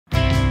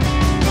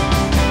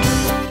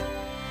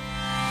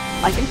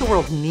I think the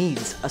world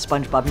needs a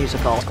SpongeBob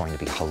musical. It's going to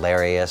be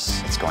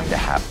hilarious. It's going to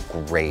have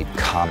great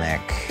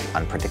comic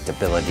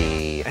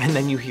unpredictability. And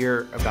then you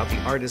hear about the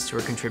artists who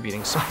are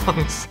contributing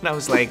songs. And I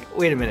was like,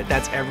 wait a minute,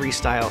 that's every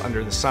style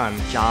under the sun.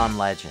 John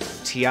Legend.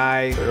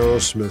 T.I.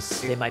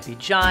 Aerosmith. They Might Be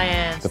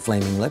Giants. The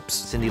Flaming Lips.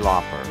 Cindy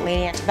Lauper.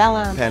 Lady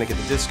Antebellum. Panic at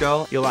the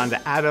Disco.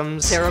 Yolanda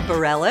Adams. Sarah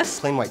Bareilles.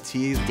 Plain White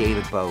Tees.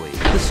 David Bowie.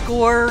 The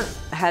score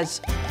has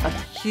a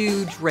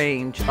huge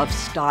range of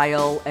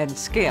style and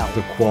scale.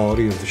 The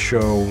quality of the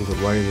show, the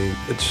writing,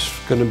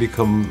 it's going to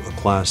become a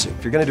classic.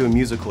 If you're going to do a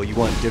musical, you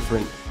want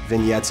different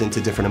vignettes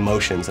into different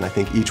emotions, and I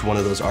think each one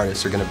of those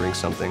artists are going to bring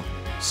something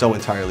so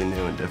entirely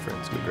new and different.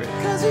 It's going to be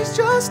great. 'Cause he's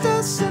just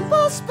a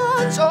simple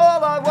sponge.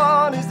 All I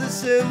want is the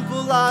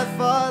simple life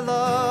I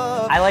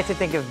love. I like to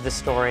think of the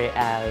story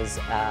as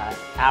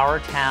Our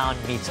Town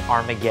meets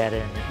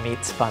Armageddon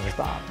meets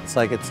SpongeBob. It's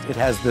like it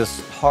has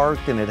this heart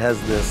and it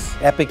has this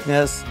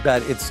epicness,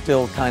 but it's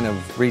still kind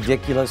of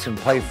ridiculous and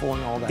playful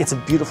and all that. It's a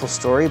beautiful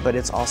story, but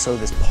it's also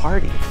this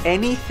party.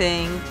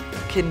 Anything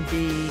can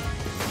be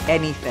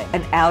anything.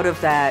 And out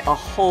of that, a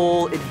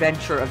whole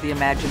adventure of the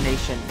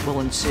imagination will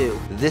ensue.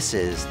 This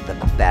is the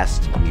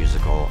best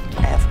musical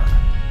ever.